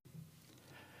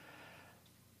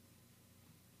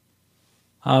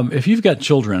If you've got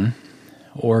children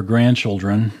or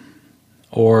grandchildren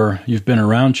or you've been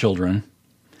around children,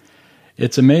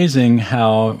 it's amazing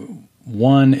how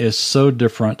one is so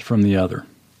different from the other.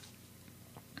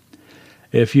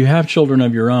 If you have children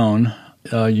of your own,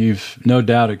 you've no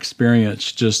doubt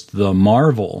experienced just the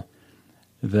marvel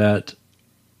that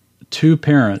two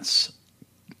parents,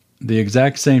 the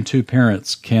exact same two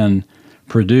parents, can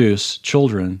produce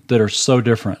children that are so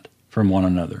different from one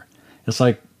another. It's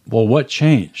like, well, what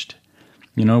changed?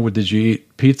 Did you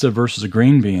eat pizza versus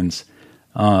green beans,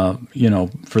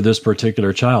 for this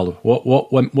particular child?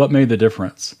 What made the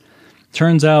difference?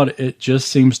 Turns out it just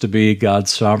seems to be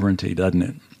God's sovereignty, doesn't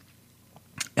it?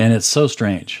 And it's so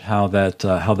strange how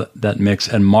that mix,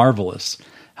 and marvelous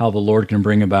how the Lord can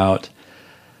bring about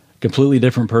completely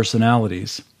different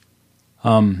personalities.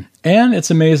 And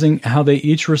it's amazing how they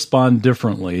each respond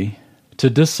differently to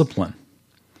discipline.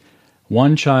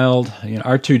 One child,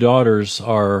 our two daughters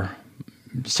are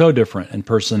so different in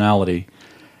personality,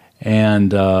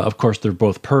 and of course they're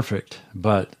both perfect,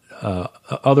 but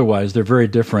otherwise they're very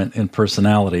different in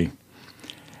personality.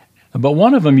 But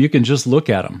one of them, you can just look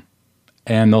at them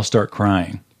and they'll start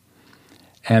crying.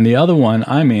 And the other one,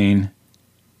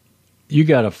 you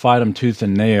got to fight them tooth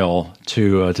and nail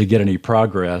to get any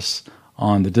progress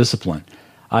on the discipline.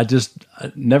 I've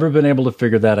never been able to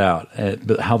figure that out,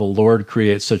 but how the Lord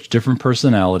creates such different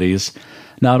personalities,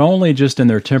 not only just in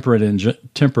their temperament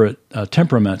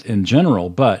in general,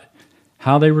 but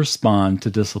how they respond to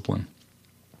discipline.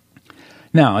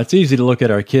 Now, it's easy to look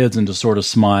at our kids and to sort of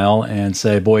smile and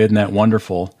say, boy, isn't that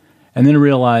wonderful? And then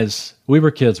realize we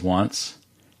were kids once,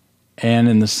 and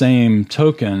in the same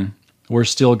token, we're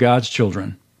still God's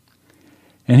children.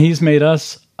 And He's made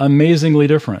us amazingly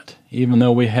different, even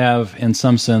though we have, in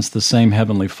some sense, the same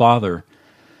Heavenly Father.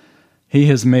 He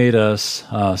has made us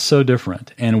so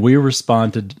different, and we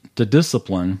respond to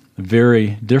discipline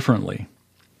very differently.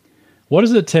 What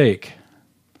does it take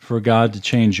for God to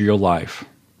change your life?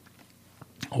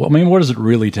 Well, what does it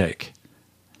really take?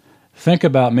 Think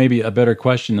about, maybe a better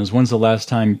question is, when's the last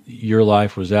time your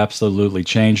life was absolutely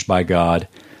changed by God?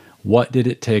 What did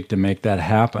it take to make that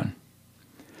happen?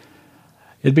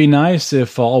 It'd be nice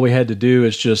if all we had to do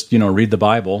is just, read the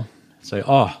Bible, say,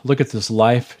 oh, look at this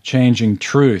life-changing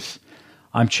truth.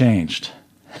 I'm changed.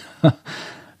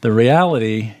 The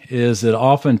reality is it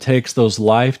often takes those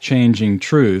life-changing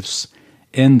truths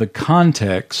in the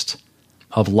context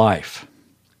of life,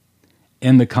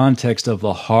 in the context of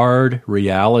the hard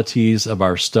realities of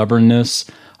our stubbornness,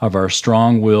 of our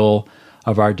strong will,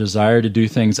 of our desire to do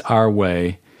things our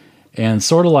way, and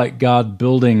sort of like God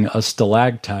building a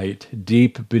stalactite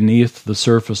deep beneath the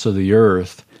surface of the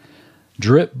earth,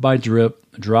 drip by drip,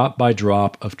 drop by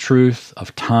drop of truth,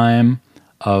 of time,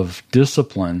 of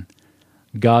discipline,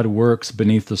 God works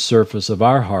beneath the surface of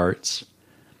our hearts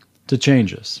to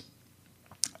change us.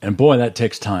 And boy, that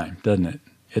takes time, doesn't it?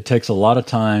 It takes a lot of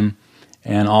time,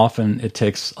 and often it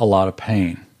takes a lot of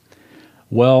pain.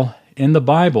 Well, in the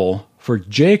Bible, for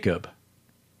Jacob,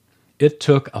 it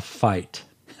took a fight.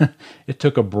 It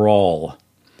took a brawl,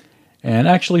 and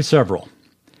actually several.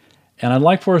 And I'd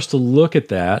like for us to look at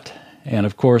that, and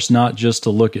of course not just to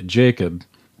look at Jacob,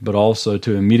 but also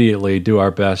to immediately do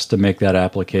our best to make that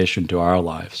application to our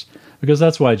lives. Because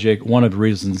that's why one of the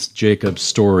reasons Jacob's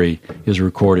story is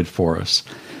recorded for us.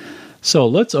 So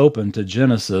let's open to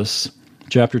Genesis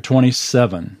chapter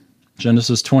 27.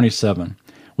 Genesis 27.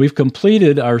 We've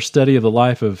completed our study of the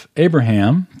life of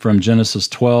Abraham from Genesis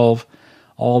 12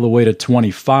 all the way to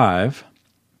 25.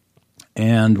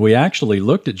 And we actually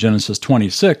looked at Genesis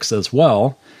 26 as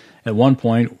well at one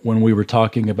point when we were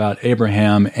talking about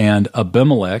Abraham and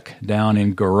Abimelech down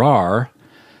in Gerar.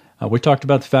 We talked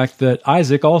about the fact that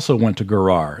Isaac also went to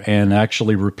Gerar and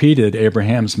actually repeated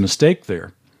Abraham's mistake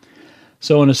there.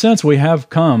 So in a sense, we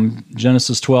have come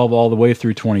Genesis 12 all the way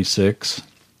through 26.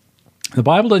 The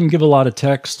Bible doesn't give a lot of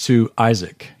text to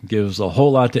Isaac. It gives a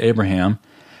whole lot to Abraham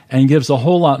and gives a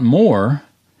whole lot more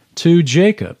to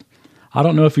Jacob. I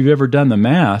don't know if you've ever done the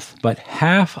math, but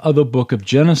half of the book of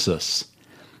Genesis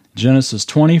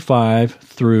 25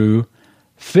 through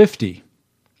 50,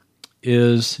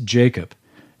 is Jacob.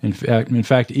 In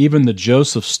fact, even the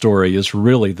Joseph story is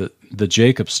really the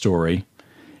Jacob story,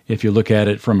 if you look at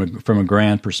it from a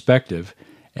grand perspective.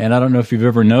 And I don't know if you've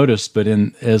ever noticed, but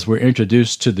as we're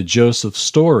introduced to the Joseph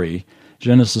story,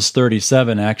 Genesis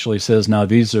 37 actually says, now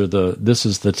this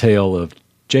is the tale of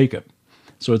Jacob.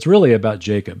 So it's really about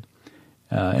Jacob.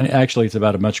 And actually it's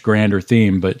about a much grander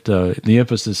theme, but the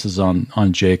emphasis is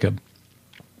on Jacob.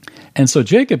 And so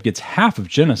Jacob gets half of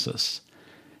Genesis.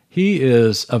 He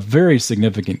is a very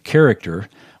significant character,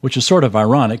 which is sort of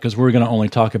ironic because we're going to only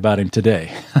talk about him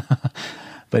today.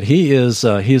 But he is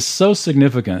so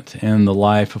significant in the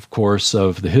life, of course,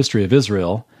 of the history of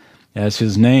Israel, as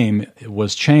his name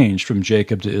was changed from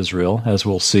Jacob to Israel, as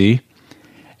we'll see.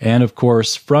 And, of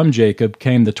course, from Jacob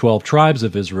came the 12 tribes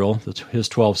of Israel. His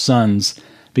 12 sons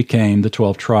became the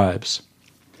 12 tribes.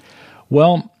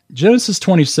 Well, Genesis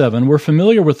 27, we're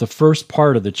familiar with the first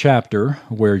part of the chapter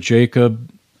where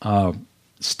Jacob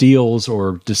steals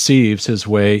or deceives his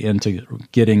way into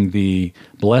getting the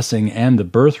blessing and the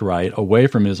birthright away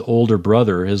from his older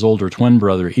brother, his older twin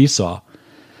brother Esau.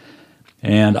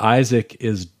 And Isaac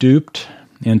is duped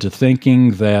into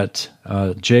thinking that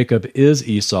Jacob is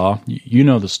Esau. You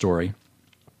know the story.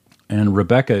 And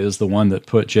Rebekah is the one that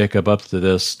put Jacob up to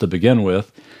this to begin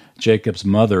with, Jacob's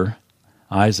mother,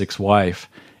 Isaac's wife.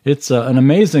 It's an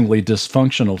amazingly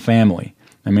dysfunctional family.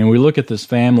 I mean, we look at this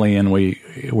family and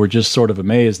we're just sort of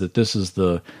amazed that this is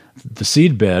the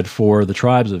seedbed for the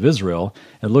tribes of Israel.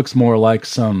 It looks more like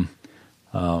some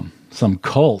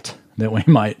cult that we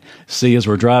might see as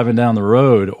we're driving down the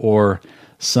road, or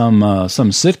some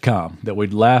sitcom that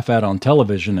we'd laugh at on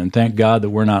television and thank God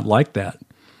that we're not like that.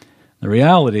 The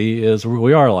reality is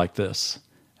we are like this.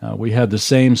 We have the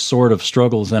same sort of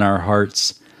struggles in our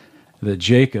hearts that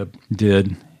Jacob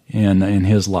did in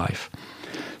his life.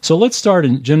 So let's start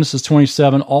in Genesis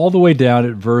 27 all the way down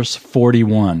at verse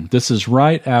 41. This is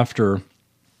right after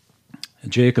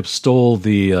Jacob stole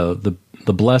the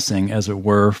blessing, as it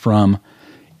were, from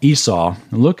Esau.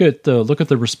 Look at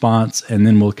the response, and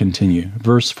then we'll continue.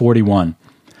 Verse 41.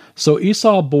 So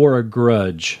Esau bore a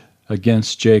grudge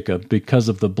against Jacob because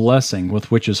of the blessing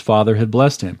with which his father had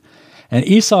blessed him. And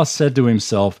Esau said to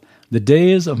himself, "The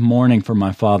days of mourning for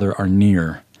my father are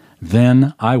near.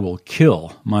 Then I will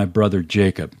kill my brother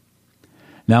Jacob."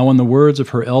 Now when the words of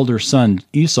her elder son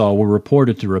Esau were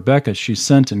reported to Rebekah, she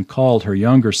sent and called her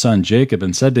younger son Jacob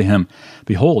and said to him,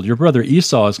 "Behold, your brother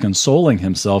Esau is consoling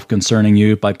himself concerning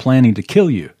you by planning to kill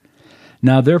you.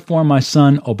 Now therefore, my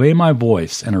son, obey my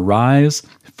voice, and arise,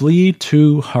 flee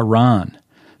to Haran,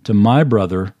 to my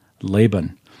brother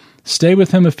Laban. Stay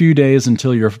with him a few days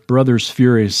until your brother's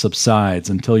fury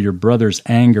subsides, until your brother's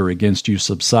anger against you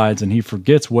subsides, and he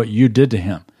forgets what you did to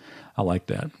him." I like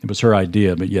that. It was her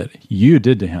idea, but yet you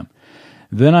did to him.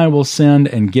 "Then I will send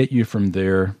and get you from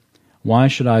there. Why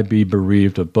should I be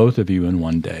bereaved of both of you in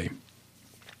one day?"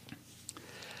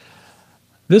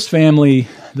 This family,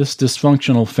 this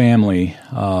dysfunctional family,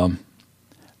 I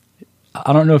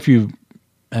don't know if you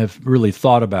have really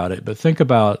thought about it, but think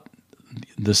about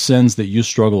the sins that you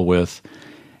struggle with,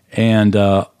 and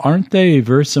aren't they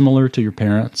very similar to your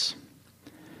parents?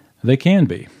 They can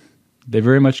be. They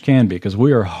very much can be, because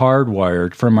we are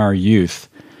hardwired from our youth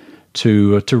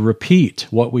to repeat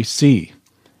what we see.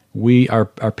 Our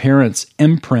parents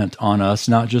imprint on us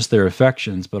not just their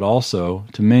affections, but also,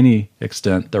 to many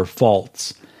extent, their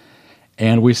faults.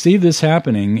 And we see this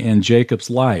happening in Jacob's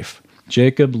life.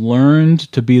 Jacob learned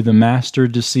to be the master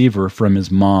deceiver from his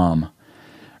mom.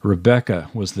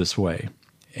 Rebekah was this way.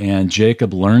 And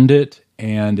Jacob learned it,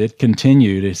 and it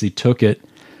continued as he took it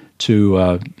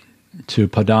to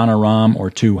Padan Aram, or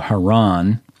to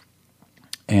Haran,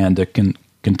 and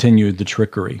continued the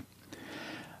trickery.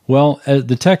 Well,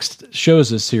 the text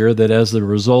shows us here that as the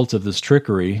result of this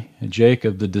trickery,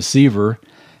 Jacob, the deceiver,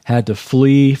 had to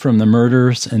flee from the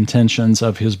murderous intentions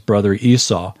of his brother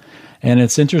Esau. And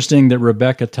it's interesting that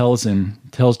Rebekah tells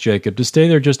Jacob to stay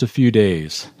there just a few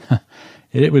days.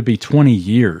 It would be 20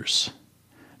 years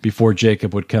before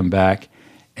Jacob would come back.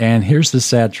 And here's the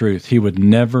sad truth. He would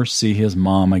never see his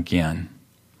mom again.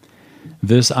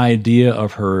 This idea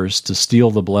of hers to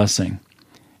steal the blessing.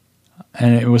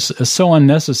 And it was so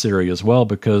unnecessary as well,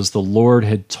 because the Lord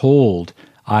had told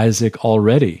Isaac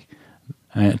already,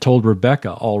 and told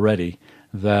Rebekah already,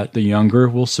 that the younger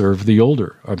will serve the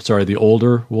older. The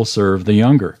older will serve the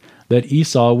younger. That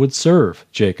Esau would serve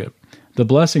Jacob. The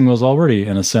blessing was already,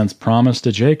 in a sense, promised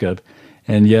to Jacob,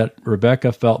 and yet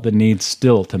Rebekah felt the need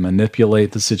still to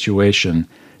manipulate the situation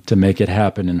to make it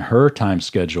happen in her time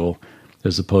schedule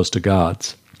as opposed to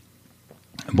God's.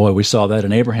 Boy, we saw that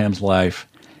in Abraham's life,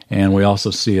 and we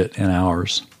also see it in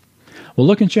ours. We'll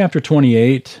look in chapter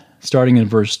 28, starting in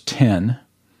verse 10,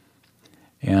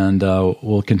 and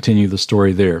we'll continue the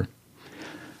story there.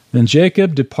 Then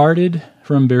Jacob departed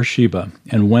from Beersheba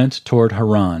and went toward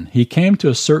Haran. He came to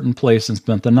a certain place and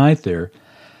spent the night there,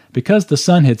 because the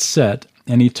sun had set,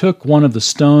 and he took one of the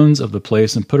stones of the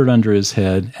place and put it under his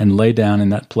head and lay down in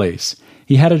that place.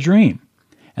 He had a dream,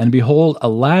 and behold, a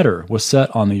ladder was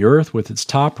set on the earth with its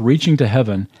top reaching to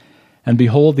heaven, And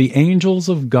behold, the angels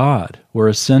of God were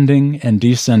ascending and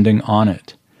descending on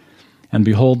it. And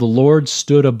behold, the Lord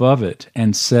stood above it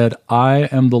and said, I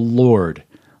am the Lord,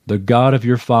 the God of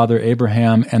your father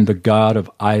Abraham and the God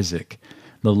of Isaac.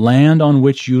 The land on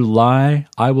which you lie,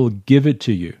 I will give it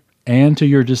to you and to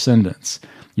your descendants.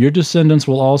 Your descendants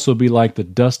will also be like the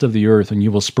dust of the earth, and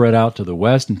you will spread out to the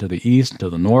west and to the east and to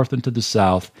the north and to the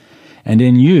south. And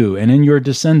in you and in your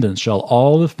descendants shall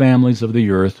all the families of the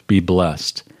earth be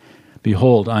blessed.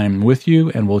 Behold, I am with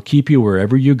you and will keep you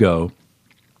wherever you go,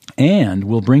 and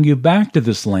will bring you back to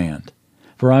this land.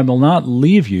 For I will not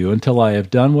leave you until I have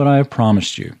done what I have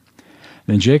promised you.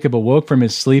 Then Jacob awoke from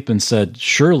his sleep and said,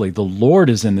 Surely the Lord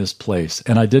is in this place,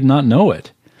 and I did not know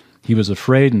it. He was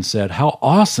afraid and said, How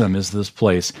awesome is this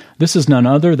place! This is none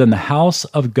other than the house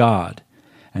of God,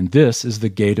 and this is the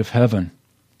gate of heaven.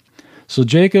 So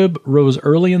Jacob rose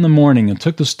early in the morning and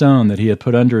took the stone that he had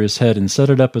put under his head and set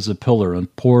it up as a pillar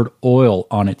and poured oil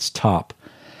on its top.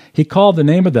 He called the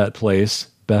name of that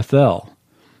place Bethel.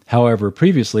 However,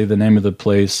 previously the name of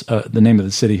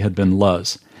the city had been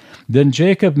Luz. Then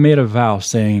Jacob made a vow,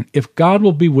 saying, If God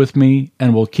will be with me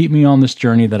and will keep me on this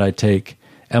journey that I take,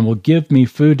 and will give me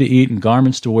food to eat and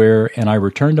garments to wear, and I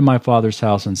return to my father's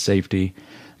house in safety,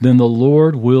 then the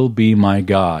Lord will be my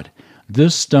God.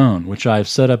 This stone, which I have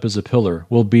set up as a pillar,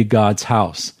 will be God's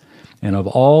house, and of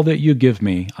all that you give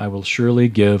me, I will surely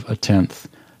give a tenth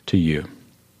to you.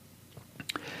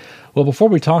 Well, before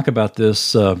we talk about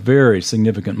this very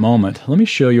significant moment, let me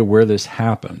show you where this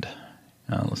happened.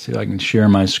 Let's see if I can share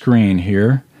my screen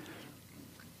here.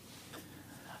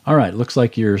 All right, looks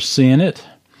like you're seeing it.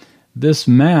 This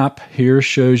map here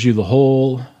shows you the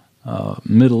whole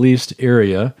Middle East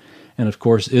area, and of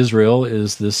course Israel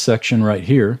is this section right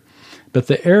here. But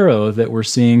the arrow that we're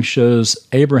seeing shows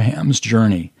Abraham's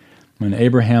journey. When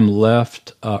Abraham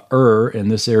left Ur in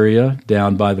this area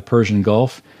down by the Persian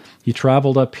Gulf, he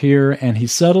traveled up here and he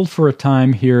settled for a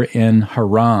time here in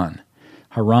Haran.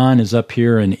 Haran is up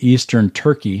here in eastern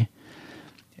Turkey,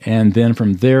 and then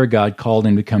from there God called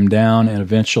him to come down and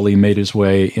eventually made his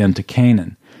way into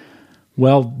Canaan.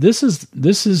 Well, this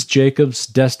is Jacob's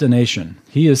destination.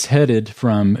 He is headed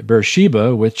from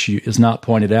Beersheba, which is not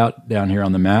pointed out down here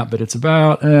on the map, but it's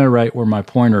about right where my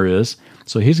pointer is.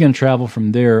 So he's going to travel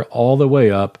from there all the way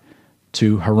up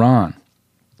to Haran.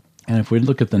 And if we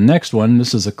look at the next one,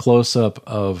 this is a close-up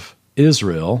of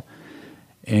Israel.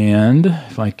 And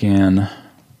if I can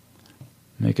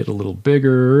make it a little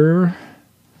bigger.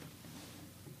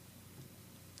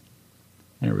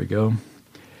 There we go.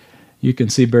 You can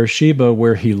see Beersheba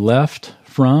where he left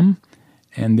from,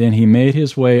 and then he made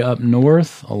his way up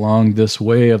north along this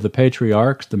way of the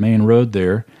patriarchs, the main road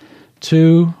there,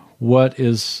 to what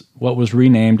was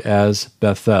renamed as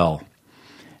Bethel.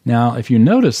 Now, if you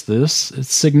notice this,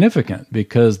 it's significant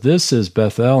because this is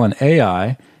Bethel and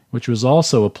Ai, which was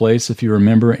also a place, if you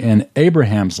remember, in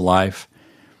Abraham's life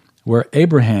where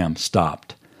Abraham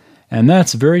stopped. And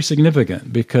that's very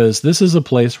significant because this is a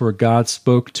place where God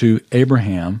spoke to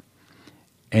Abraham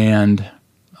and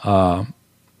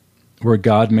where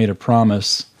God made a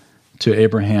promise to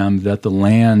Abraham that the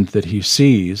land that he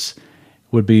sees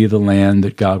would be the land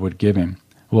that God would give him.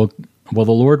 Well,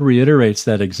 the Lord reiterates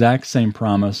that exact same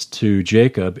promise to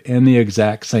Jacob in the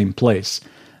exact same place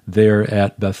there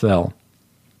at Bethel.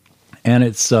 And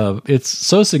it's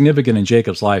so significant in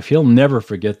Jacob's life, he'll never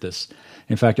forget this.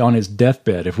 In fact, on his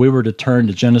deathbed, if we were to turn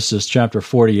to Genesis chapter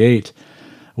 48,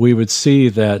 we would see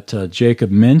that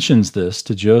Jacob mentions this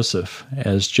to Joseph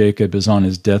as Jacob is on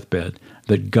his deathbed,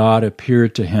 that God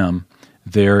appeared to him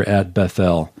there at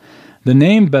Bethel. The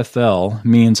name Bethel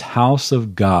means house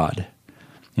of God.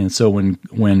 And so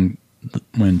when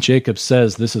Jacob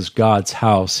says this is God's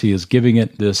house, he is giving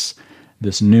it this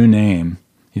new name.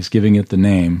 He's giving it the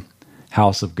name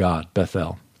house of God,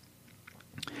 Bethel.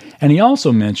 And he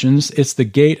also mentions it's the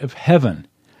gate of heaven.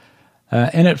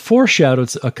 And it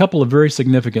foreshadows a couple of very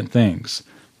significant things.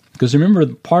 Because remember,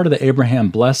 part of the Abraham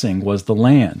blessing was the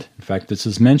land. In fact, this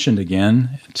is mentioned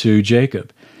again to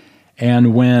Jacob.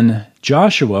 And when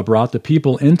Joshua brought the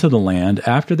people into the land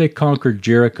after they conquered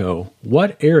Jericho,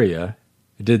 what area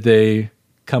did they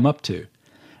come up to?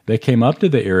 They came up to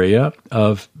the area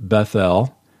of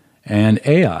Bethel and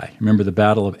Ai. Remember the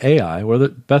Battle of Ai? Well,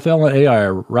 Bethel and Ai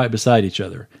are right beside each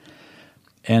other.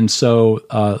 And so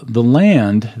the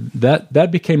land,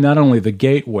 that became not only the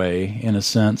gateway, in a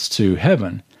sense, to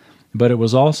heaven, but it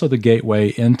was also the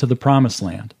gateway into the promised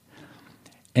land.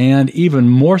 And even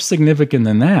more significant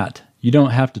than that, you don't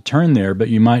have to turn there, but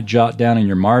you might jot down in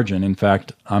your margin. In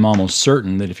fact, I'm almost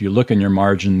certain that if you look in your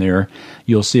margin there,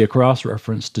 you'll see a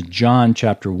cross-reference to John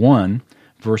chapter 1,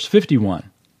 verse 51.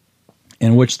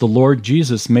 in which the Lord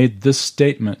Jesus made this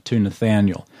statement to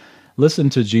Nathanael. Listen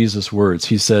to Jesus' words.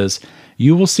 He says,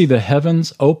 "You will see the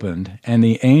heavens opened and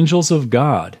the angels of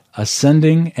God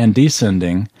ascending and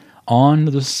descending on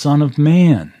the Son of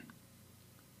Man."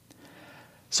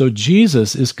 So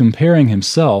Jesus is comparing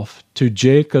himself to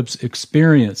Jacob's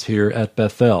experience here at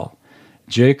Bethel.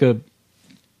 Jacob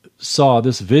saw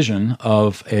this vision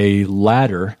of a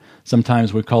ladder.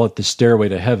 Sometimes we call it the Stairway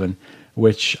to Heaven,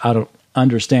 which I don't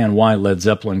understand why Led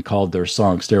Zeppelin called their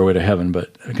song Stairway to Heaven,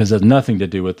 but because it has nothing to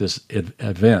do with this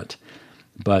event.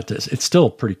 But it's still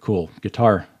a pretty cool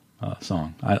guitar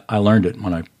song. I learned it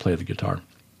when I play the guitar.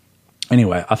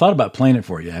 Anyway, I thought about playing it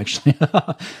for you, actually,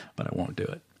 but I won't do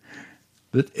it.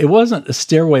 But it wasn't a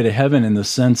stairway to heaven in the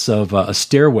sense of a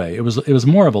stairway. It was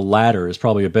more of a ladder, is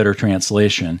probably a better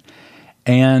translation.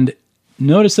 And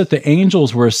notice that the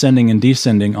angels were ascending and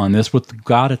descending on this with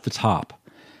God at the top.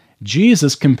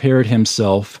 Jesus compared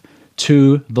himself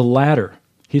to the ladder.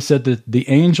 He said that the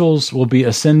angels will be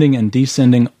ascending and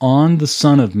descending on the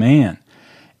Son of Man.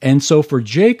 And so for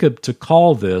Jacob to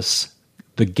call this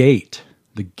the gate,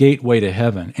 the gateway to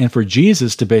heaven, and for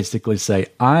Jesus to basically say,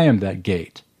 "I am that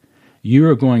gate. You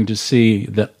are going to see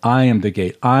that I am the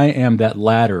gate. I am that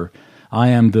ladder. I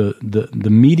am the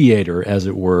mediator, as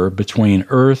it were, between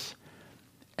earth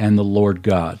and the Lord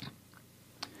God."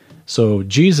 So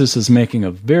Jesus is making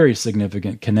a very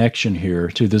significant connection here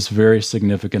to this very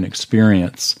significant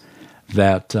experience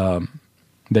that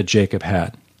Jacob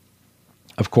had.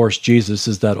 Of course, Jesus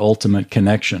is that ultimate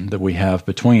connection that we have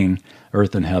between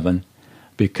earth and heaven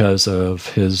because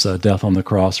of his death on the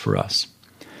cross for us.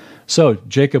 So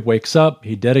Jacob wakes up,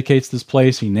 he dedicates this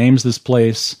place, he names this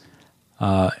place,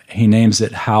 he names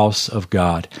it House of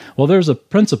God. Well, there's a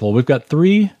principle. We've got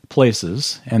 3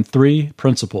 places and 3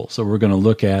 principles that we're going to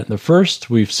look at. The first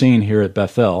we've seen here at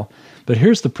Bethel, but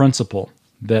here's the principle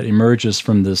that emerges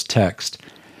from this text.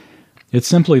 It's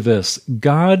simply this: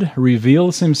 God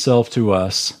reveals himself to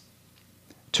us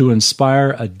to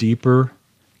inspire a deeper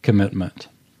commitment.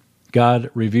 God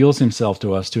reveals himself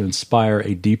to us to inspire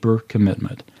a deeper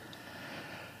commitment.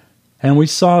 And we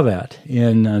saw that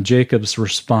in Jacob's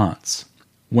response.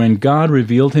 When God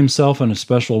revealed himself in a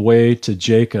special way to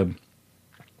Jacob,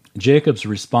 Jacob's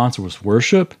response was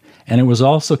worship, and it was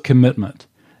also commitment.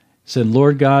 He said,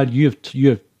 "Lord God, you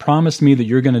have promised me that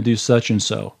you're going to do such and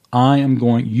so.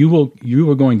 You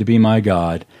are going to be my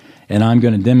God, and I'm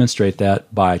going to demonstrate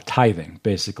that by tithing,"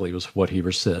 basically was what he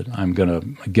said. "I'm going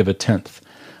to give a tenth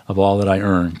of all that I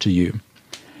earn to you."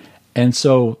 And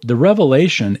so the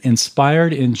revelation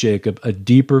inspired in Jacob a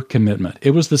deeper commitment.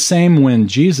 It was the same when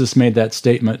Jesus made that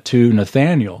statement to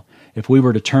Nathanael. If we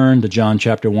were to turn to John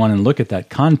chapter 1 and look at that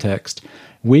context,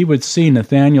 we would see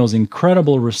Nathanael's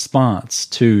incredible response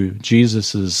to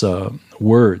Jesus'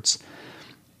 words.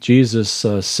 Jesus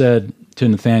said to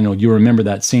Nathanael, you remember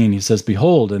that scene, he says,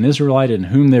 "Behold, an Israelite in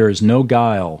whom there is no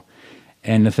guile."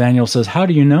 And Nathanael says, "How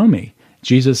do you know me?"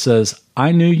 Jesus says,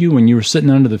 "I knew you when you were sitting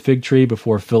under the fig tree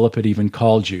before Philip had even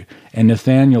called you." And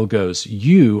Nathanael goes,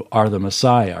 "You are the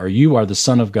Messiah," or "You are the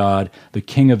Son of God, the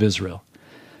King of Israel."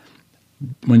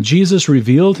 When Jesus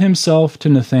revealed himself to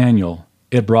Nathanael,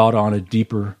 it brought on a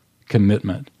deeper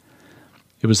commitment.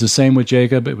 It was the same with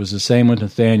Jacob, it was the same with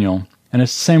Nathanael, and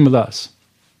it's the same with us.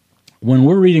 When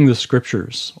we're reading the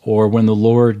Scriptures, or when the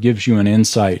Lord gives you an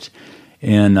insight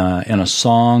in a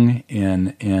song,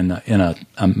 in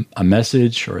a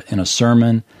message, or in a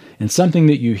sermon, in something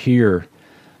that you hear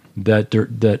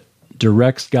that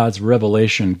directs God's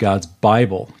revelation, God's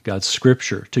Bible, God's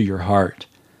Scripture to your heart,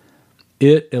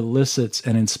 it elicits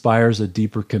and inspires a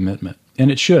deeper commitment.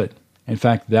 And it should. In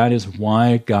fact, that is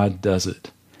why God does it.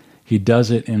 He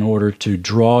does it in order to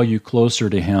draw you closer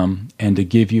to Him and to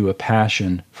give you a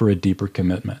passion for a deeper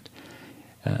commitment.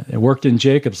 It worked in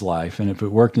Jacob's life, and if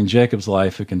it worked in Jacob's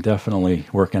life, it can definitely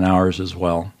work in ours as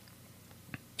well.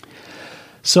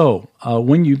 So,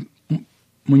 when you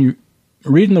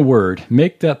read in the Word,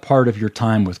 make that part of your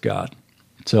time with God.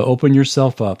 So open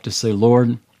yourself up to say,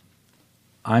 "Lord,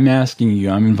 I'm asking you,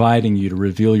 I'm inviting you to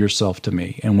reveal yourself to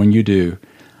me. And when you do,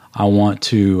 I want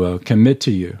to commit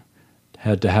to you,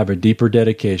 to have a deeper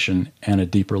dedication and a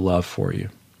deeper love for you."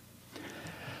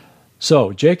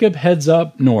 So Jacob heads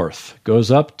up north,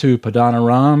 goes up to Padan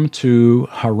Aram, to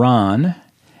Haran,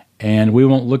 and we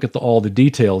won't look at all the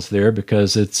details there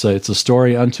because it's a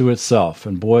story unto itself,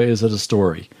 and boy, is it a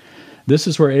story. This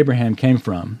is where Abraham came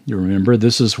from. You remember,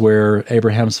 this is where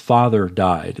Abraham's father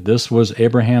died. This was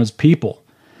Abraham's people,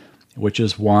 which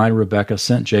is why Rebekah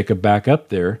sent Jacob back up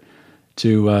there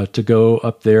to go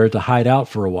up there to hide out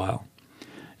for a while.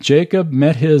 Jacob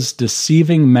met his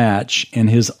deceiving match in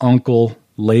his uncle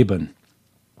Laban.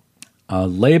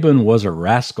 Laban was a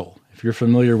rascal. If you're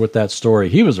familiar with that story,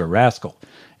 he was a rascal.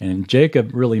 And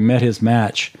Jacob really met his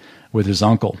match with his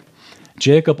uncle.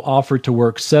 Jacob offered to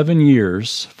work 7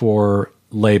 years for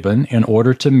Laban in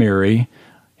order to marry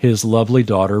his lovely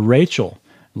daughter Rachel.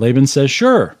 Laban says,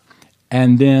 sure.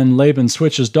 And then Laban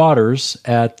switches daughters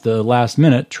at the last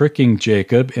minute, tricking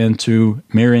Jacob into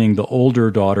marrying the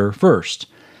older daughter first.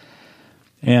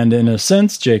 And in a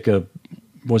sense, Jacob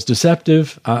was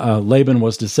deceptive. Laban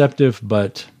was deceptive,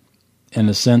 but in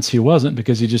a sense he wasn't,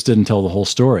 because he just didn't tell the whole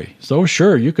story. So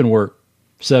sure, you can work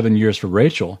 7 years for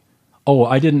Rachel. Oh,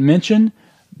 I didn't mention,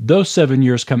 those 7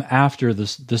 years come after the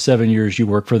 7 years you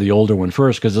work for the older one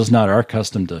first, because it's not our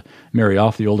custom to marry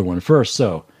off the older one first.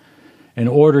 So in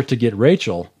order to get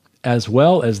Rachel, as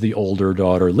well as the older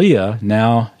daughter Leah,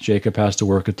 now Jacob has to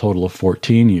work a total of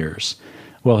 14 years.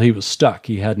 Well, he was stuck.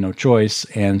 He had no choice,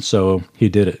 and so he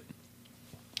did it.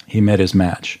 He met his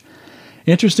match.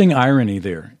 Interesting irony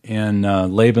there in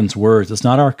Laban's words. It's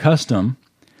not our custom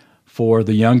for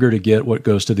the younger to get what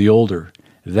goes to the older.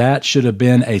 That should have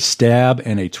been a stab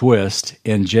and a twist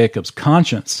in Jacob's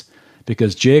conscience,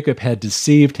 because Jacob had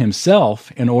deceived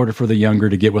himself in order for the younger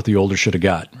to get what the older should have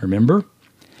got. Remember?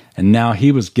 And now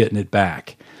he was getting it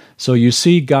back. So you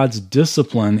see, God's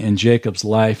discipline in Jacob's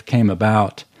life came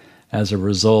about as a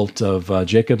result of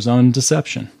Jacob's own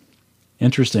deception.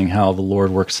 Interesting how the Lord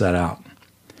works that out.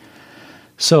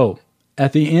 So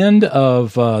at the end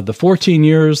of the 14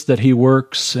 years that he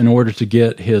works in order to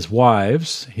get his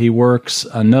wives, he works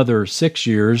another 6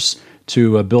 years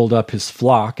to build up his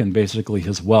flock and basically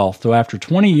his wealth. So after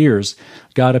 20 years,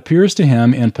 God appears to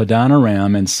him in Padan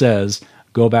Aram and says,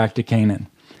 go back to Canaan.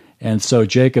 And so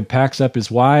Jacob packs up his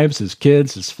wives, his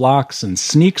kids, his flocks, and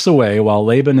sneaks away while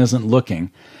Laban isn't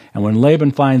looking. And when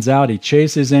Laban finds out, he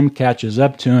chases him, catches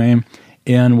up to him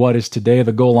in what is today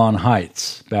the Golan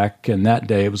Heights. Back in that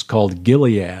day, it was called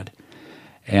Gilead.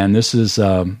 And this is,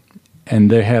 and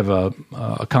they have a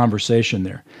conversation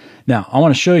there. Now, I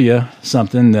want to show you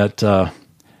something that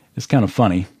is kind of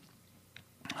funny.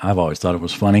 I've always thought it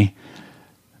was funny.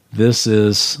 This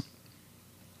is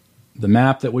the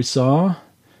map that we saw.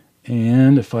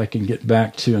 And if I can get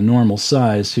back to a normal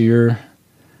size here,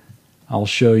 I'll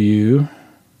show you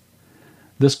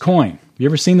this coin. You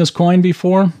ever seen this coin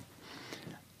before?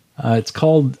 It's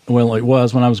called, well, it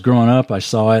was when I was growing up. I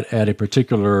saw it at a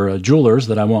particular jeweler's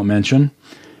that I won't mention,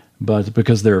 but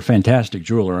because they're a fantastic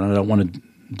jeweler, and I don't want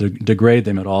to degrade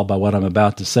them at all by what I'm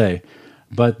about to say.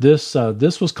 But this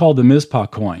was called the Mizpah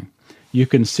coin. You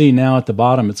can see now at the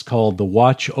bottom it's called the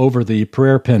Watch Over the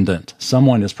Prayer Pendant.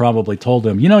 Someone has probably told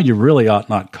them, you really ought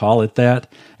not call it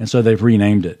that, and so they've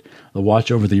renamed it the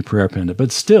Watch Over the Prayer Pendant.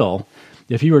 But still,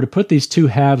 if you were to put these two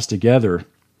halves together,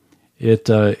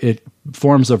 it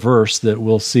forms a verse that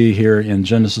we'll see here in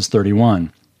Genesis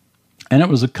 31. And it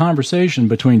was a conversation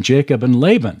between Jacob and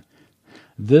Laban.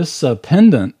 This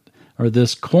pendant, or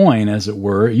this coin, as it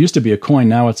were, it used to be a coin,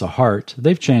 now it's a heart.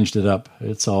 They've changed it up.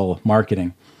 It's all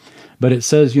marketing. But it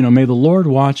says, may the Lord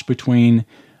watch between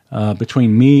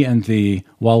me and thee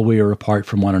while we are apart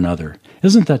from one another.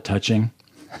 Isn't that touching?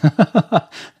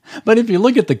 But if you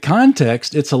look at the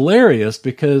context, it's hilarious,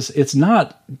 because it's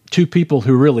not two people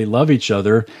who really love each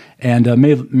other and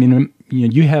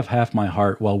you have half my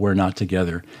heart while we're not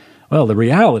together. Well, the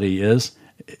reality is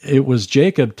it was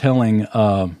Jacob telling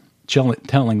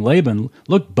Laban,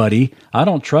 look, buddy, I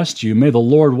don't trust you. May the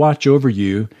Lord watch over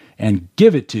you and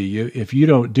give it to you if you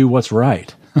don't do what's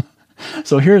right.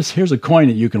 So here's a coin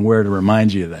that you can wear to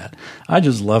remind you of that. I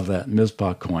just love that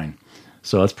Mizpah coin.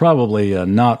 So it's probably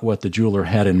not what the jeweler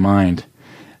had in mind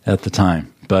at the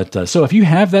time. But so if you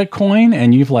have that coin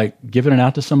and you've given it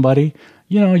out to somebody,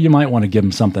 you might want to give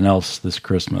them something else this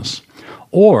Christmas.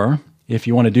 Or if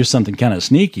you want to do something kind of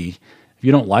sneaky, if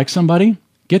you don't like somebody,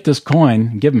 get this coin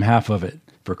and give them half of it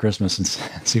for Christmas and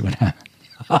see what happens.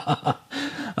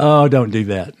 Oh, don't do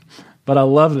that. But I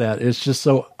love that. It's just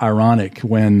so ironic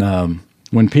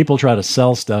when people try to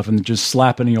sell stuff and just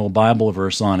slap any old Bible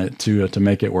verse on it to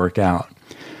make it work out.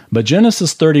 But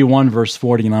Genesis 31 verse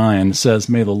 49 says,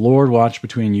 may the Lord watch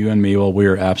between you and me while we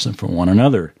are absent from one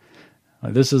another.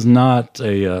 This is not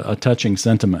a touching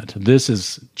sentiment. This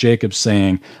is Jacob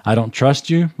saying, I don't trust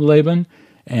you, Laban,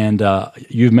 and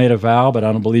you've made a vow, but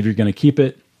I don't believe you're going to keep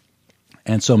it.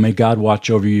 And so may God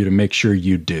watch over you to make sure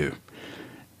you do.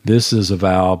 This is a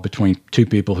vow between two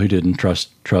people who didn't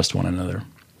trust one another.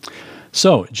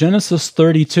 So, Genesis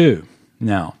 32.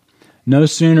 Now, no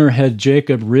sooner had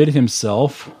Jacob rid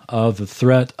himself of the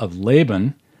threat of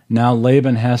Laban, now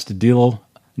Jacob has to deal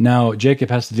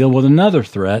with another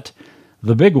threat,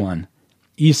 the big one,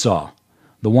 Esau,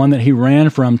 the one that he ran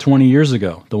from 20 years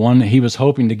ago, the one that he was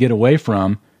hoping to get away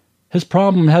from, his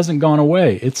problem hasn't gone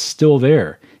away. It's still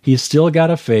there. He's still got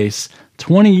to face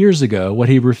 20 years ago what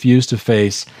he refused to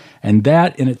face, and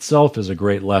that in itself is a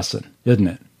great lesson, isn't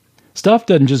it? Stuff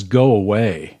doesn't just go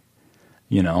away.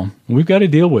 We've got to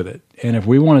deal with it. And if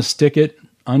we want to stick it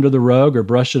under the rug or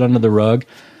brush it under the rug,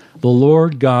 the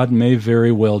Lord God may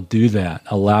very well do that,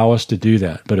 allow us to do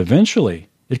that. But eventually,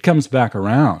 it comes back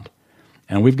around.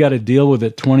 And we've got to deal with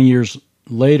it 20 years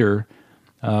later,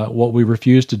 what we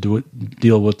refused to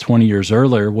deal with 20 years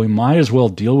earlier. We might as well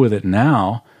deal with it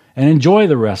now and enjoy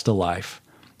the rest of life,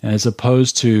 as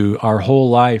opposed to our whole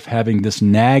life having this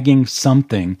nagging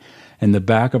something in the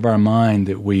back of our mind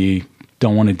that we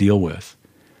don't want to deal with.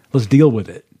 Let's deal with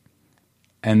it,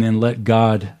 and then let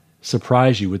God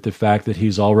surprise you with the fact that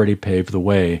He's already paved the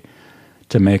way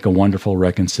to make a wonderful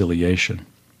reconciliation.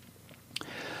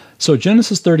 So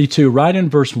Genesis 32, right in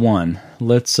verse 1,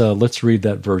 let's read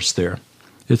that verse there.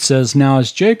 It says, "Now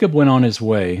as Jacob went on his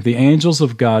way, the angels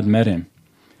of God met him.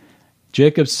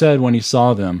 Jacob said when he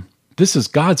saw them, 'This is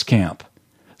God's camp.'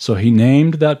 So he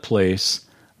named that place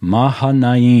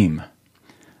Mahanaim."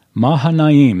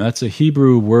 Mahanaim, that's a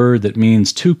Hebrew word that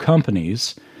means two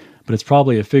companies, but it's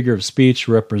probably a figure of speech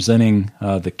representing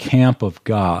the camp of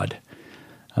God.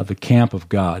 The camp of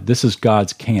God. This is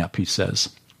God's camp, he says.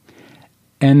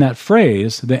 And that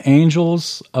phrase, the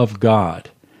angels of God,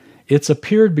 it's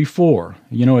appeared before.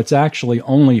 It's actually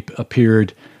only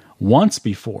appeared once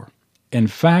before. In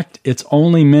fact, it's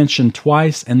only mentioned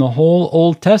twice in the whole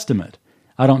Old Testament.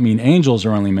 I don't mean angels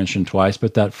are only mentioned twice,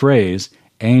 but that phrase,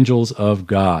 angels of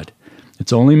God.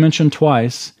 It's only mentioned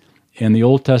twice in the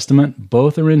Old Testament.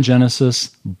 Both are in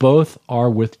Genesis. Both are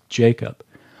with Jacob.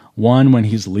 One when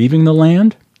he's leaving the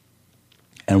land,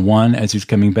 and one as he's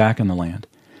coming back in the land.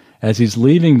 As he's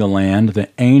leaving the land, the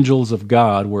angels of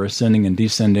God were ascending and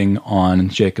descending on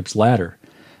Jacob's ladder.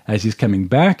 As he's coming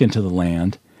back into the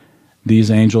land,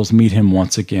 these angels meet him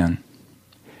once again.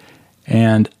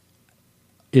 And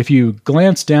if you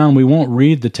glance down, we won't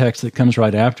read the text that comes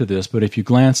right after this, but if you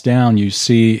glance down, you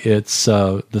see it's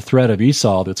the threat of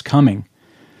Esau that's coming.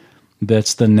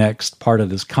 That's the next part of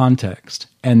this context.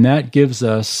 And that gives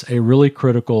us a really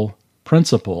critical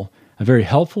principle, a very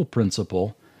helpful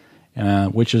principle,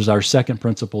 which is our second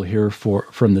principle here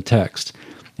from the text.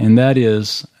 And that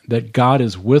is that God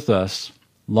is with us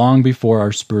long before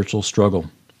our spiritual struggle.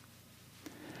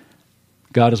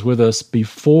 God is with us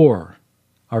before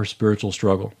our spiritual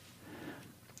struggle.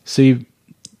 See,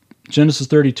 Genesis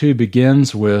 32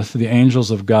 begins with the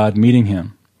angels of God meeting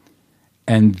him.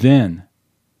 And then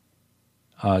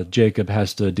Jacob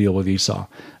has to deal with Esau.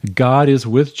 God is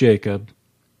with Jacob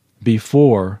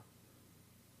before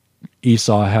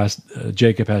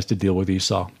Jacob has to deal with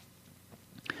Esau.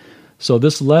 So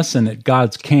this lesson at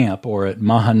God's camp, or at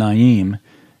Mahanaim,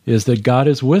 is that God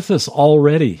is with us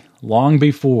already, long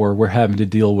before we're having to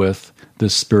deal with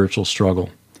this spiritual struggle.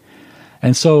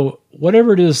 And so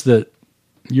whatever it is that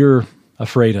you're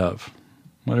afraid of,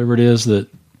 whatever it is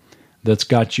that's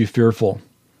got you fearful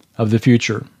of the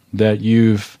future, that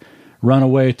you've run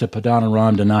away to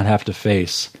Padanaram to not have to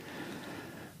face,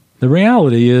 the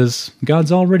reality is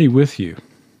God's already with you.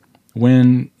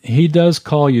 When He does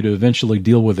call you to eventually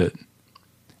deal with it,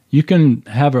 you can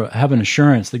have an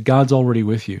assurance that God's already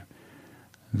with you,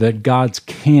 that God's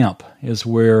camp is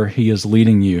where He is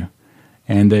leading you,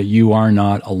 and that you are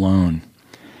not alone.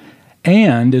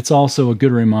 And it's also a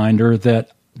good reminder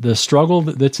that the struggle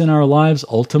that's in our lives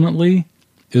ultimately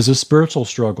is a spiritual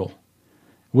struggle.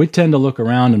 We tend to look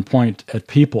around and point at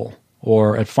people,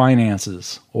 or at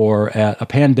finances, or at a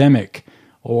pandemic,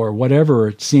 or whatever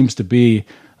it seems to be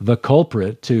the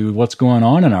culprit to what's going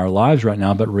on in our lives right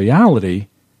now. But reality,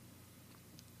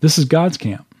 this is God's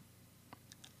camp.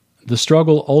 The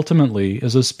struggle ultimately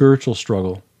is a spiritual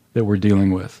struggle that we're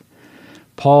dealing with.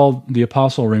 Paul, the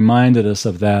apostle, reminded us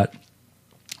of that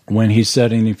when he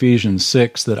said in Ephesians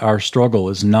 6 that our struggle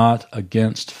is not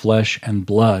against flesh and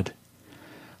blood.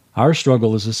 Our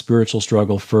struggle is a spiritual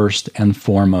struggle first and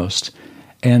foremost.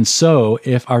 And so,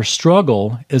 if our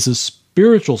struggle is a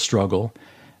spiritual struggle,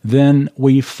 then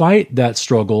we fight that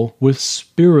struggle with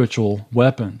spiritual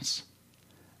weapons.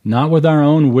 Not with our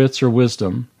own wits or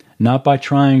wisdom, not by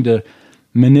trying to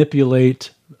manipulate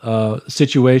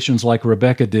situations like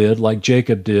Rebekah did, like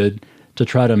Jacob did, to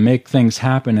try to make things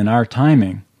happen in our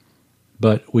timing,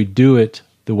 but we do it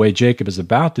the way Jacob is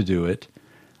about to do it,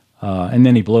 and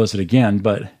then he blows it again,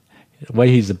 but the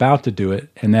way he's about to do it,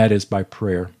 and that is by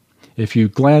prayer. If you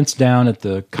glance down at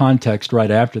the context right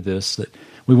after this, that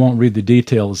we won't read the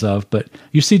details of, but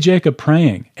you see Jacob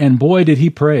praying, and boy did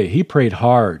he pray. He prayed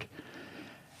hard.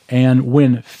 And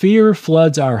when fear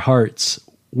floods our hearts,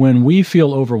 when we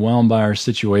feel overwhelmed by our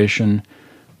situation,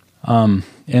 and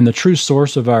the true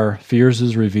source of our fears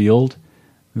is revealed,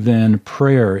 then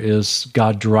prayer is,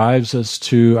 God drives us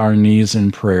to our knees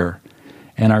in prayer,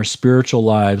 and our spiritual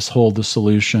lives hold the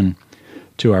solution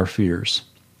to our fears.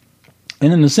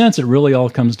 And in a sense, it really all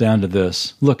comes down to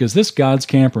this. Look, is this God's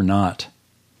camp or not?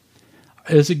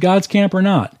 Is it God's camp or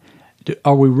not?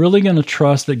 Are we really going to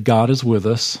trust that God is with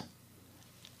us,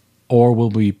 or will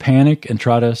we panic and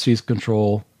try to seize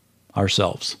control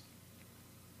ourselves?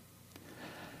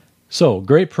 So,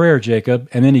 great prayer, Jacob.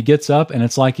 And then he gets up, and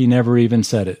it's like he never even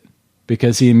said it,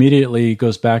 because he immediately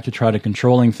goes back to try to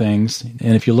controlling things.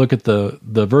 And if you look at the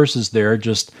verses there,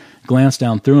 just glance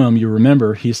down through them, you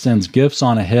remember he sends gifts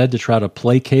on ahead to try to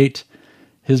placate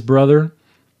his brother,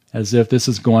 as if this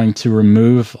is going to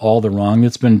remove all the wrong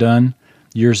that's been done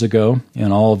years ago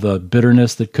and all the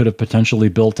bitterness that could have potentially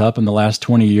built up in the last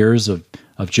 20 years of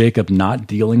Jacob not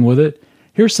dealing with it.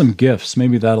 Here's some gifts.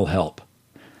 Maybe that'll help.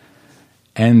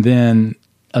 And then,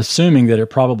 assuming that it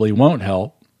probably won't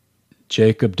help,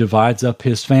 Jacob divides up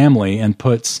his family and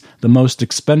puts the most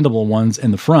expendable ones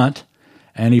in the front,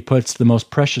 and he puts the most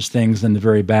precious things in the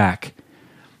very back.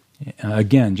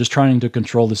 Again, just trying to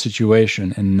control the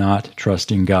situation and not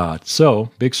trusting God. So,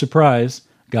 big surprise,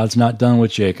 God's not done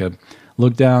with Jacob.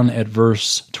 Look down at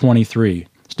verse 23,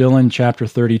 still in chapter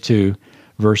 32,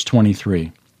 verse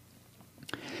 23.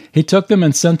 He took them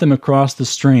and sent them across the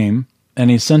stream, and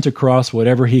he sent across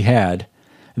whatever he had.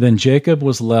 Then Jacob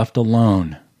was left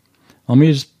alone. Let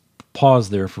me just pause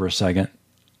there for a second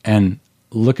and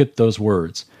look at those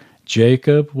words.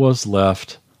 Jacob was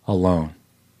left alone.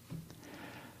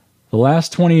 The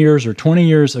last 20 years or 20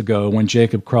 years ago when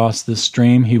Jacob crossed this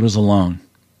stream, he was alone.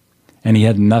 And he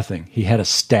had nothing. He had a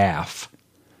staff.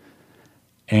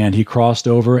 And he crossed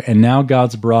over, and now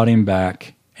God's brought him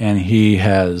back, and he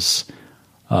has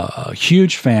a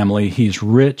huge family. He's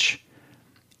rich.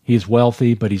 He's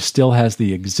wealthy, but he still has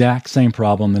the exact same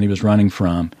problem that he was running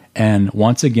from. And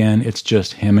once again, it's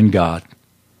just him and God.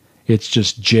 It's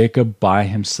just Jacob by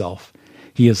himself.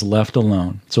 He is left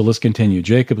alone. So let's continue.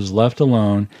 Jacob is left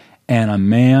alone, and a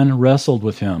man wrestled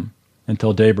with him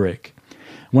until daybreak.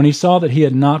 When he saw that he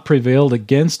had not prevailed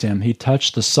against him, he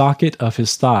touched the socket of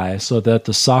his thigh, so that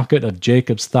the socket of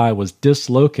Jacob's thigh was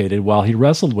dislocated while he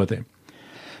wrestled with him.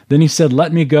 Then he said,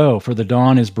 "Let me go, for the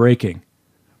dawn is breaking."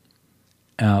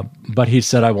 But he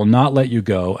said, "I will not let you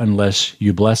go unless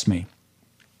you bless me."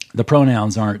 The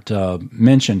pronouns aren't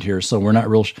mentioned here, so we're not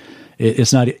real.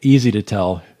 It's not easy to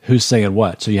tell who's saying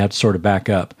what, so you have to sort of back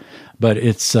up. But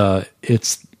it's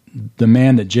the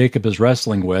man that Jacob is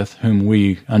wrestling with, whom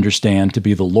we understand to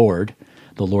be the Lord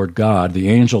God, the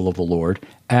angel of the Lord,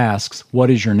 asks, "What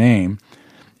is your name?"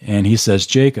 And he says,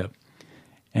 "Jacob."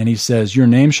 And he says, "Your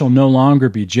name shall no longer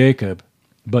be Jacob,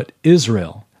 but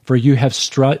Israel, for you have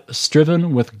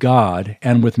striven with God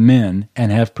and with men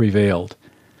and have prevailed."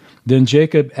 Then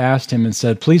Jacob asked him and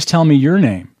said, "Please tell me your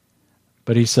name."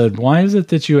 But he said, "Why is it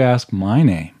that you ask my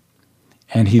name?"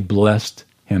 And he blessed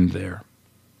him there.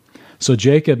 So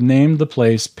Jacob named the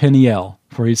place Peniel,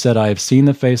 for he said, I have seen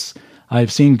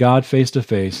God face to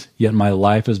face, yet my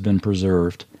life has been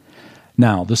preserved.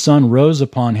 Now the sun rose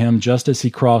upon him just as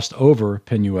he crossed over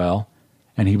Peniel,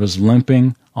 and he was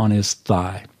limping on his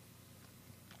thigh.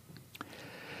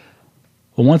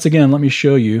 Well, once again, let me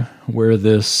show you where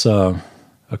this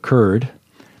occurred.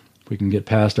 If we can get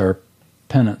past our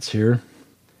pennants here.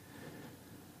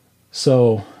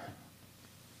 So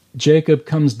Jacob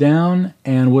comes down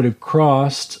and would have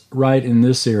crossed right in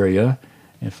this area.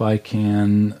 If I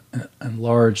can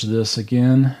enlarge this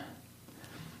again,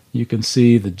 you can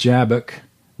see the Jabbok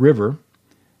River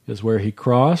is where he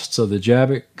crossed. So the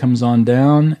Jabbok comes on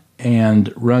down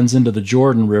and runs into the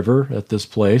Jordan River at this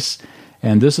place.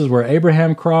 And this is where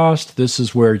Abraham crossed. This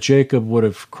is where Jacob would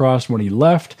have crossed when he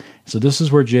left. So this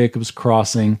is where Jacob's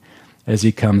crossing as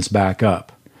he comes back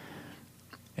up.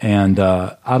 And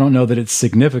I don't know that it's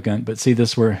significant, but see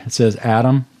this where it says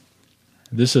Adam?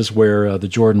 This is where the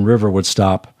Jordan River would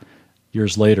stop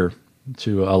years later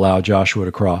to allow Joshua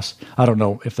to cross. I don't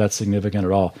know if that's significant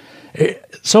at all.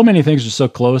 So many things are so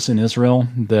close in Israel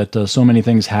that so many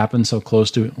things happen so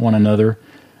close to one another.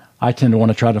 I tend to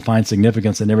want to try to find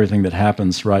significance in everything that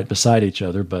happens right beside each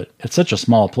other, but it's such a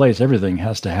small place, everything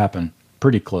has to happen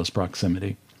pretty close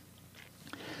proximity.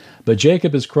 But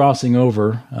Jacob is crossing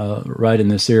over right in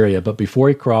this area, but before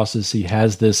he crosses, he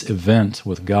has this event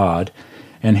with God.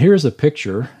 And here's a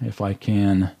picture, if I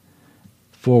can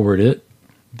forward it.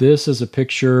 This is a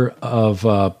picture of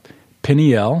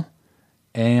Peniel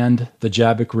and the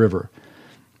Jabbok River.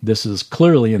 This is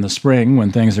clearly in the spring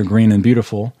when things are green and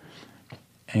beautiful.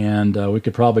 And we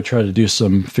could probably try to do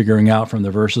some figuring out from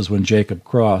the verses when Jacob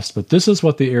crossed. But this is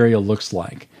what the area looks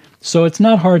like. So it's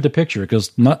not hard to picture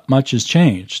because not much has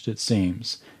changed, it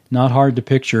seems. Not hard to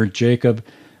picture Jacob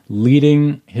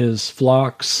leading his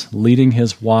flocks, leading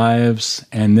his wives,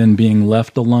 and then being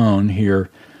left alone here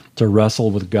to wrestle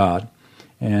with God.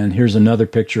 And here's another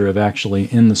picture of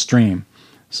actually in the stream.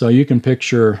 So you can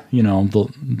picture,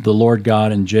 the Lord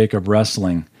God and Jacob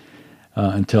wrestling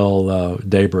until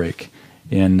daybreak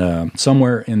in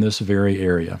somewhere in this very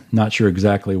area. Not sure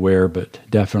exactly where, but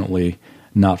definitely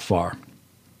not far.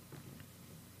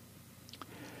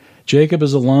 Jacob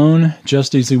is alone,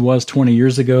 just as he was 20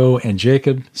 years ago, and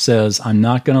Jacob says, I'm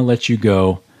not going to let you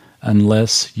go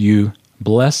unless you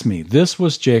bless me. This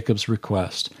was Jacob's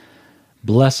request.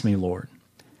 Bless me, Lord.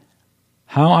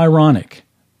 How ironic,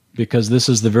 because this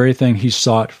is the very thing he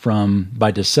sought from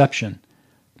by deception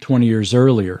 20 years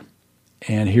earlier.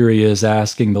 And here he is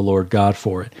asking the Lord God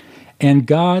for it. And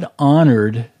God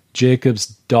honored Jacob's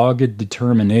dogged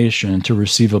determination to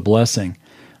receive a blessing,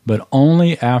 but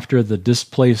only after the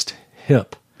displaced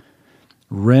hip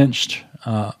wrenched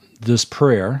this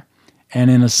prayer,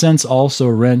 and in a sense also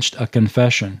wrenched a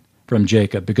confession from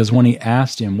Jacob. Because when he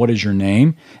asked him, what is your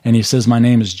name? And he says, my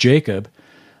name is Jacob.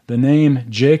 The name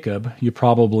Jacob, you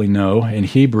probably know, in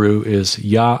Hebrew is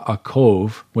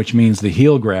Yaakov, which means the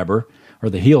heel grabber, or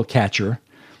the heel catcher,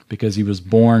 because he was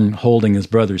born holding his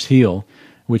brother's heel,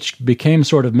 which became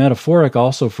sort of metaphoric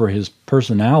also for his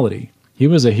personality. He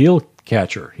was a heel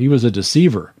catcher. He was a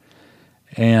deceiver.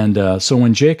 And so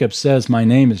when Jacob says, my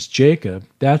name is Jacob,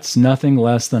 that's nothing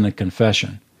less than a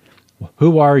confession.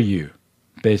 Who are you?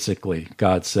 Basically,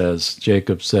 God says,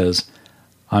 Jacob says,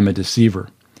 I'm a deceiver.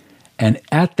 And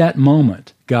at that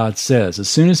moment, God says, as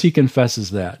soon as he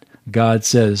confesses that, God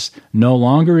says, no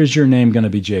longer is your name going to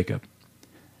be Jacob,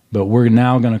 but we're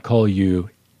now going to call you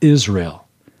Israel,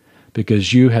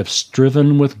 because you have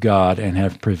striven with God and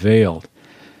have prevailed.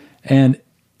 And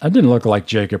it didn't look like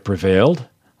Jacob prevailed.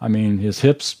 I mean, his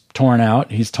hips torn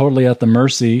out. He's totally at the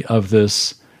mercy of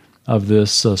this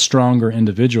stronger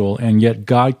individual, and yet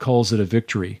God calls it a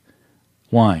victory.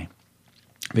 Why?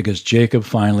 Because Jacob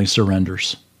finally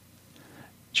surrenders.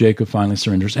 Jacob finally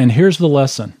surrenders. And here's the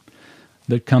lesson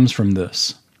that comes from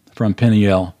this, from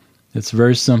Peniel. It's a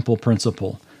very simple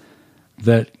principle,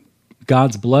 that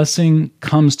God's blessing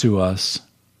comes to us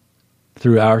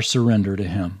through our surrender to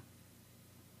Him.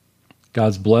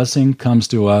 God's blessing comes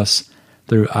to us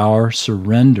through our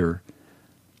surrender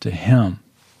to Him.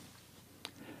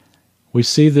 We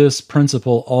see this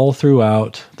principle all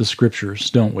throughout the Scriptures,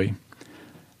 don't we?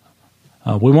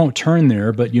 We won't turn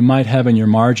there, but you might have in your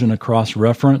margin a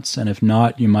cross-reference, and if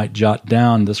not, you might jot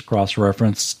down this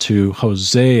cross-reference to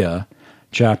Hosea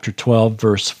chapter 12,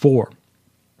 verse 4.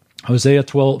 Hosea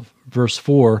 12, verse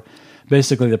 4,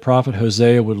 basically the prophet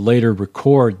Hosea would later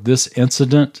record this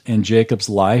incident in Jacob's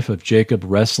life of Jacob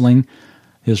wrestling,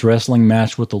 his wrestling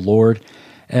match with the Lord,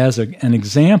 as an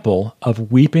example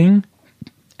of weeping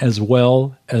as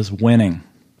well as winning.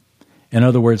 In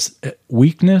other words,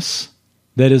 weakness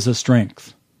that is a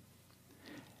strength.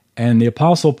 And the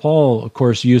Apostle Paul, of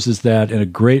course, uses that in a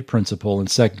great principle in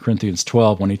 2 Corinthians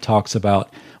 12 when he talks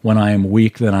about, when I am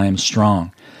weak, then I am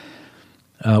strong.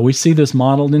 We see this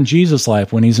modeled in Jesus'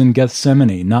 life when he's in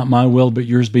Gethsemane. Not my will, but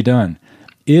yours be done.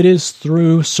 It is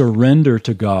through surrender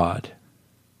to God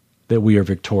that we are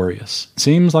victorious. It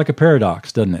seems like a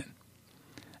paradox, doesn't it?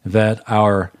 That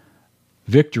our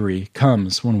victory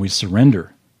comes when we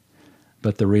surrender.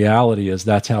 But the reality is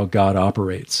that's how God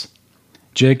operates.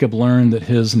 Jacob learned that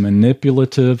his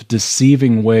manipulative,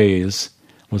 deceiving ways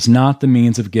was not the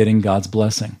means of getting God's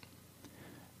blessing.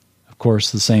 Of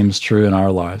course, the same is true in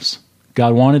our lives.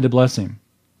 God wanted to bless him,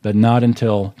 but not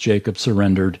until Jacob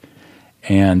surrendered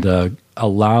and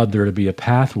allowed there to be a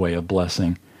pathway of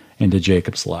blessing into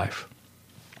Jacob's life.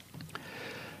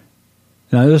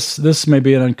 Now, this may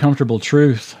be an uncomfortable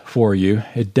truth for you.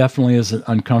 It definitely is an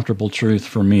uncomfortable truth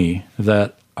for me,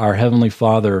 that our Heavenly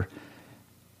Father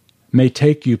may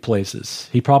take you places.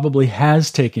 He probably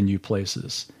has taken you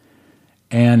places.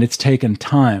 And it's taken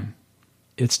time.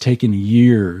 It's taken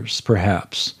years,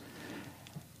 perhaps.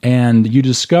 And you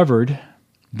discovered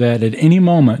that at any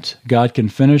moment, God can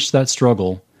finish that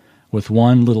struggle with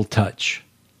one little touch.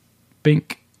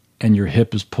 Bink, and your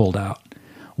hip is pulled out.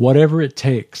 Whatever it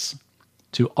takes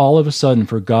to all of a sudden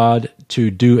for God to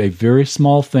do a very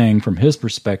small thing from His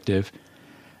perspective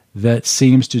that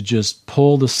seems to just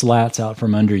pull the slats out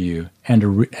from under you,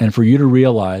 and for you to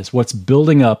realize what's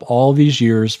building up all these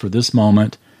years for this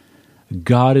moment.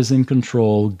 God is in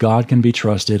control. God can be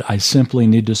trusted. I simply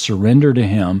need to surrender to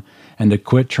Him and to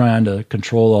quit trying to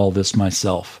control all this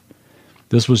myself.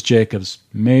 This was Jacob's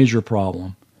major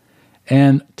problem.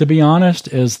 And to be honest,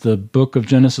 as the book of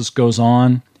Genesis goes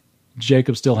on,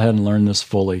 Jacob still hadn't learned this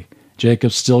fully.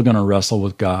 Jacob's still going to wrestle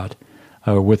with God,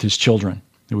 with his children.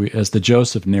 As the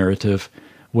Joseph narrative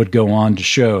would go on to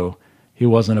show, he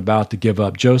wasn't about to give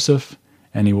up Joseph,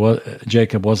 and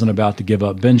Jacob wasn't about to give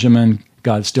up Benjamin.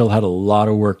 God still had a lot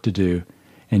of work to do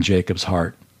in Jacob's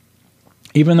heart.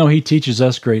 Even though he teaches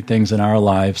us great things in our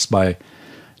lives by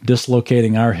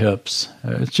dislocating our hips,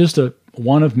 it's just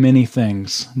one of many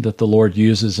things that the Lord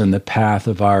uses in the path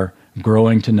of our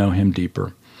growing to know him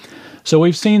deeper. So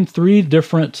we've seen 3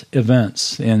 different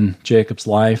events in Jacob's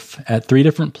life at 3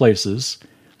 different places,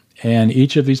 and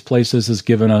each of these places has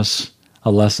given us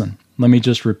a lesson. Let me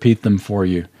just repeat them for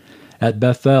you. At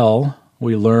Bethel,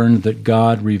 we learned that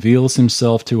God reveals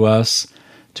himself to us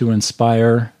to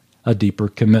inspire a deeper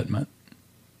commitment.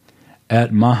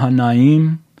 At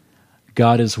Mahanaim,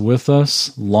 God is with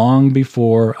us long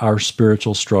before our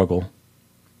spiritual struggle.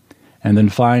 And then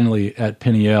finally, at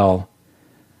Peniel,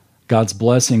 God's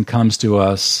blessing comes to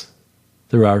us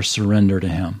through our surrender to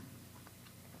him.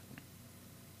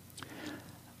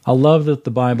 I love that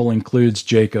the Bible includes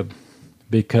Jacob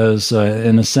because,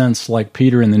 in a sense, like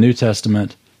Peter in the New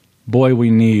Testament, boy,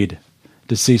 we need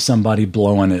to see somebody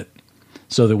blowing it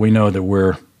so that we know that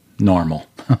we're normal.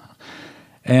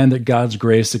 And that God's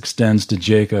grace extends to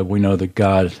Jacob. We know that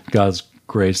God's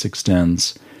grace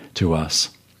extends to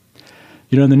us.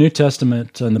 You know, in the New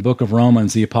Testament, in the book of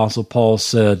Romans, the Apostle Paul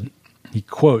said, he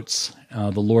quotes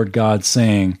the Lord God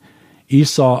saying,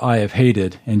 Esau I have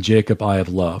hated, and Jacob I have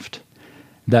loved.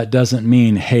 That doesn't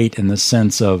mean hate in the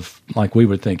sense of, like we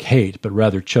would think, hate, but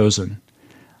rather chosen.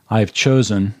 I have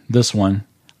chosen this one,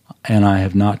 and I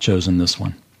have not chosen this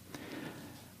one.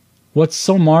 What's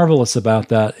so marvelous about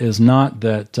that is not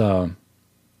that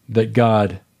that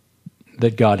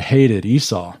God hated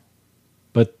Esau,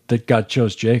 but that God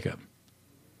chose Jacob.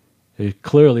 It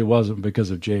clearly wasn't because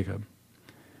of Jacob.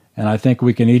 And I think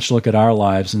we can each look at our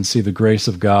lives and see the grace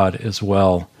of God as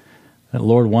well. That,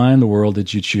 Lord, why in the world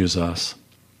did you choose us?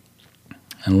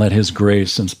 And let his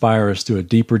grace inspire us to a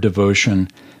deeper devotion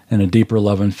and a deeper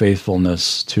love and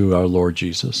faithfulness to our Lord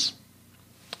Jesus.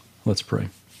 Let's pray.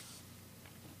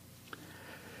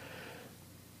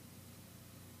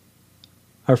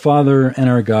 Our Father and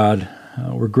our God,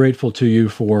 we're grateful to you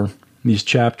for these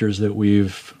chapters that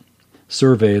we've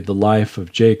surveyed the life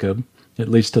of Jacob, at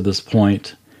least to this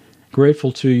point.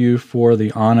 Grateful to you for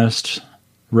the honest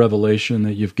revelation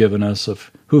that you've given us of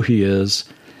who he is,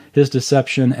 his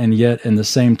deception, and yet in the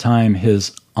same time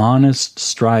his honest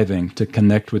striving to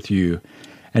connect with you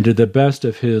and to the best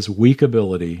of his weak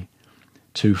ability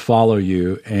to follow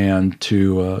you and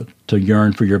to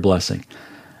yearn for your blessing.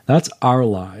 That's our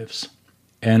lives.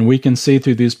 And we can see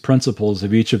through these principles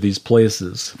of each of these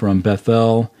places, from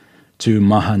Bethel to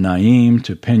Mahanaim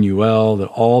to Penuel, that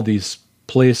all these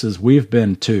places we've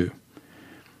been to.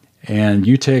 And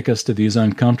you take us to these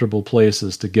uncomfortable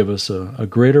places to give us a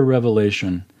greater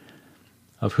revelation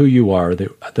of who you are,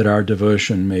 that our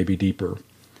devotion may be deeper.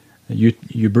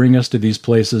 You bring us to these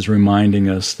places reminding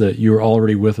us that you're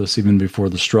already with us even before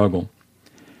the struggle,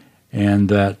 and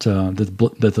that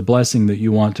the blessing that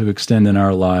you want to extend in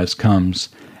our lives comes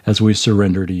as we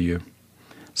surrender to you.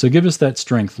 So give us that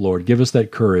strength, Lord. Give us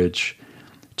that courage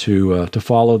to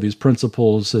follow these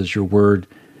principles as your word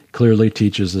clearly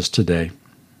teaches us today.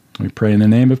 We pray in the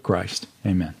name of Christ.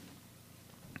 Amen.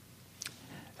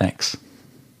 Thanks.